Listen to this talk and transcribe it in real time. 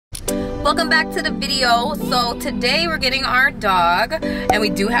Welcome back to the video. So today we're getting our dog and we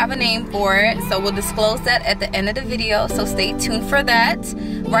do have a name for it, so we'll disclose that at the end of the video, so stay tuned for that.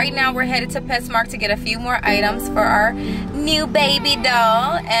 Right now we're headed to PetSmart to get a few more items for our new baby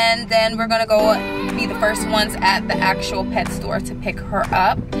doll, and then we're gonna go be the first ones at the actual pet store to pick her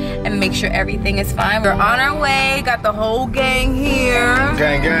up and make sure everything is fine. We're on our way, got the whole gang here.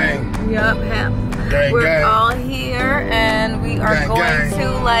 Gang. Yep. We're all here and we are going to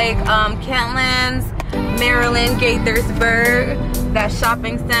like Kentlands, Maryland, Gaithersburg, that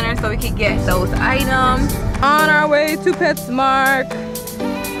shopping center, so we can get those items. On our way to PetSmart.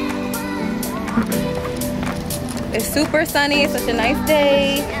 It's super sunny, it's such a nice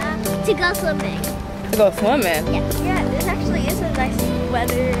day. Yeah, to go swimming. To go swimming? Yeah, this actually is a nice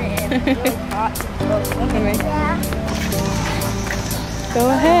weather and really hot to go swimming. Yeah. Go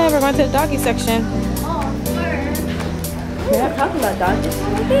ahead, we're going to the doggy section. Oh, we're talking about dogs just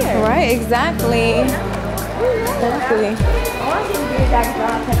right here. Right, exactly. Exactly. I want to see that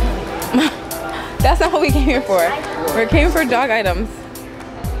dog. That's not what we came here for. We came for dog items.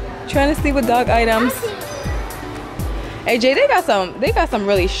 Trying to see what dog items. Hey Jay, they got some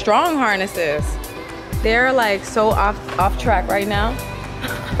really strong harnesses. They're like so off track right now.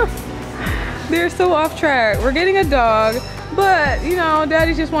 They're so off track. We're getting a dog, but you know,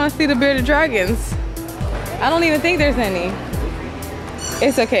 daddies just want to see the bearded dragons. I don't even think there's any.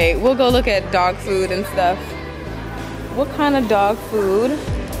 It's okay, we'll go look at dog food and stuff. What kind of dog food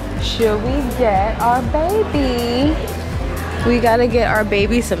should we get our baby? We gotta get our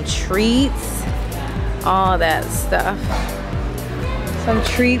baby some treats, all that stuff. Some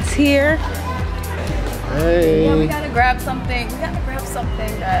treats here. Hey. Yeah, we gotta grab something. We gotta grab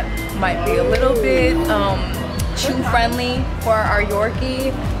something that might be a little bit chew friendly for our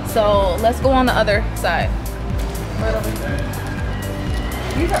Yorkie. So let's go on the other side. Right over here.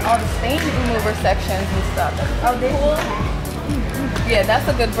 These are all the stain remover sections and stuff. Oh, they cool. Yeah, that's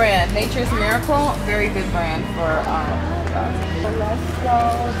a good brand. Nature's Miracle, very good brand for dogs. So let's go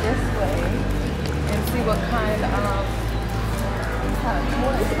this way and see what kind of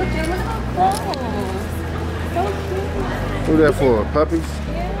toys. Look at clothes. So cute. Who that for? Puppies?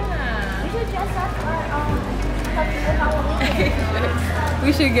 Yeah. We should dress up our puppies for Halloween. We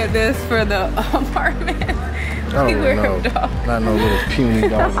should get this for the apartment. I don't know. Not no little puny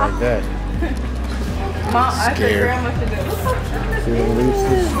dog like that. Mom, I think grandma should do it. See the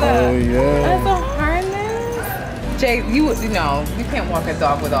leashes? Oh yeah. That's a harness. Jay, you know, you can't walk a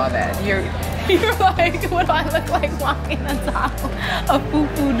dog with all that. You're like, what do I look like walking on top of a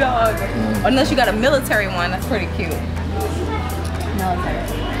foo-foo dog? Unless you got a military one, that's pretty cute. Military.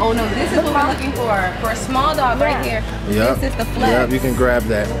 Oh no, this is what we're looking for a small dog right here. Yep. This is the flex. Yep, you can grab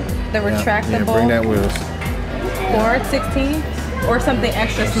that. The retractable. Yeah, bring that with us. Or 16 or something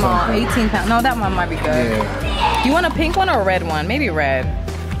extra small, 18 pounds. No, that one might be good. Yeah. You want a pink one or a red one? Maybe red,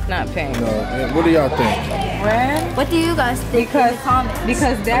 not pink. No, what do y'all think? Red? What do you guys think? Because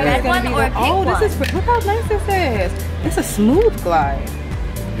Daddy's gonna be the, oh, this is, look how nice this is. It's a smooth glide.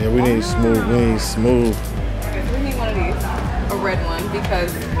 Yeah, we need smooth. We need smooth. Okay, so we need one of these, a red one,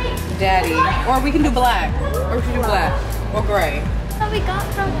 because Daddy. Or we can do black. Or we should do black or gray. That we got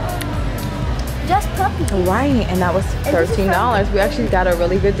from Just Puppy. Right, and that was $13. We actually got a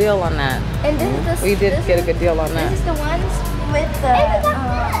really good deal on that. And this is the, we did get a good deal on that. This is the ones with the.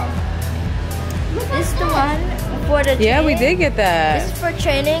 This is the one for the. Yeah, we did get that. This is for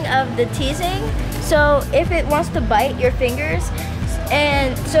training of the teasing. So if it wants to bite your fingers,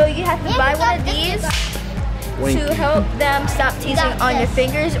 and so you have to buy one of these to help them stop teasing on your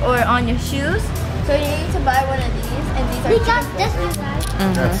fingers or on your shoes. So you need to buy one of these, and these are. We got this one, guys.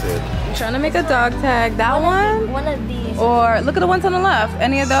 That's it. I'm trying to make a dog tag. That one? One of these. Or look at the ones on the left.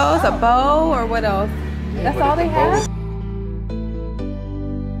 Any of those? A bow or what else? That's all they have?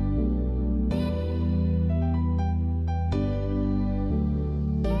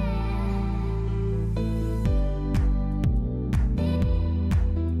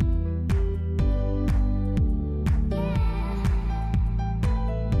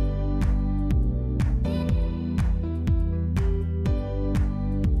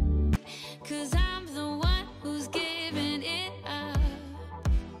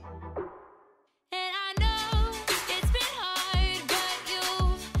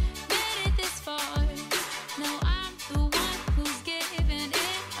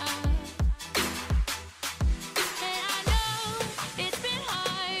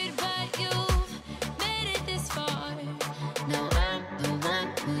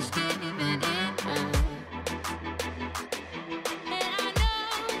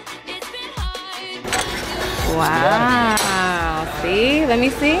 Wow. See? Let me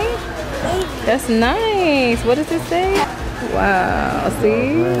see. That's nice. What does it say? Wow,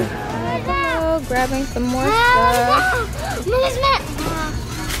 see? Oh, grabbing some more stuff.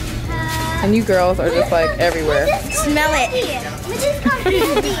 And you girls are just like everywhere. Smell it.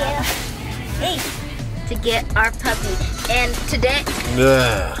 To get our puppy. And today,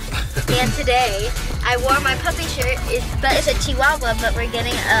 I wore my puppy shirt. It's a Chihuahua, but we're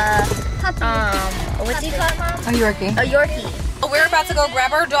getting a what do you call it, Mom? A Yorkie. A Yorkie. We're about to go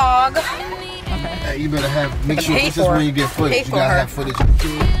grab our dog. Hey, you better make sure this is when you get footage. You gotta have footage.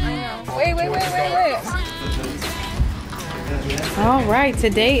 Wait. All right,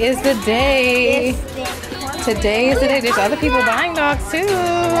 today is the day. Today is the day. There's other people buying dogs too.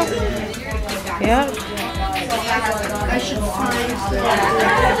 Yep.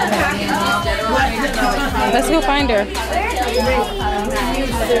 Let's go find her.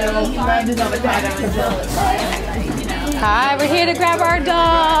 Hi, we're here to grab our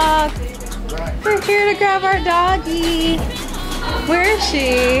dog. We're here to grab our doggy. Where is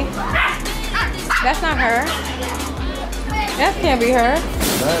she? That's not her. That can't be her.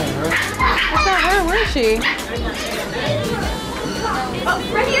 That's not her. Where is she? Oh,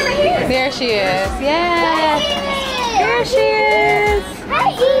 right here. There she is. Yeah. There she is.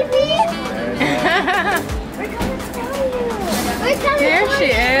 Hi, Evie. There she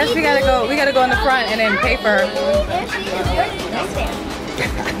is. We gotta go in the front and then pay for her.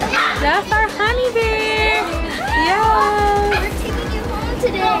 That's our honey bear. Yeah. We're taking you home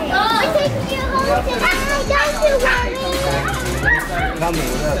today. We're taking you home today. Don't you worry.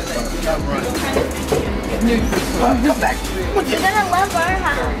 Come back. You're gonna love our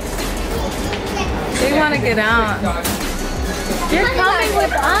house. They want to get out. You're coming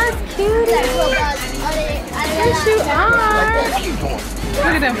with us, cutie. Yes, you are.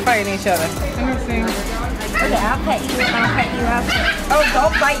 Look at them fighting each other. Let me see. Okay, I'll pet you. Oh,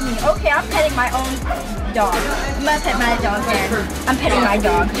 don't bite me. Okay, I'm petting my own dog. I'm gonna pet my dog then. I'm petting my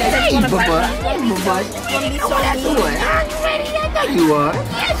dog. Hey, Bubba. You are.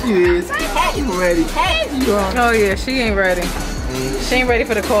 Yes, you is. Hey, you ready? Hey, you are. Oh yeah, she ain't ready. She ain't ready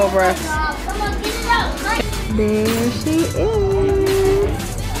for the cold breath. There she is.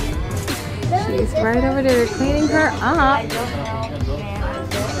 She's right over there cleaning her up.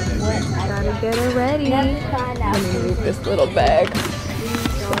 Gotta get her ready. Let me move this little bag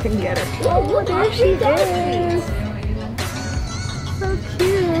so I can get her. Oh, there she is. So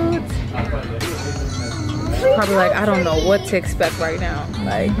cute. Probably like, I don't know what to expect right now.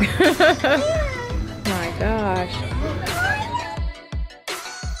 Like, my gosh.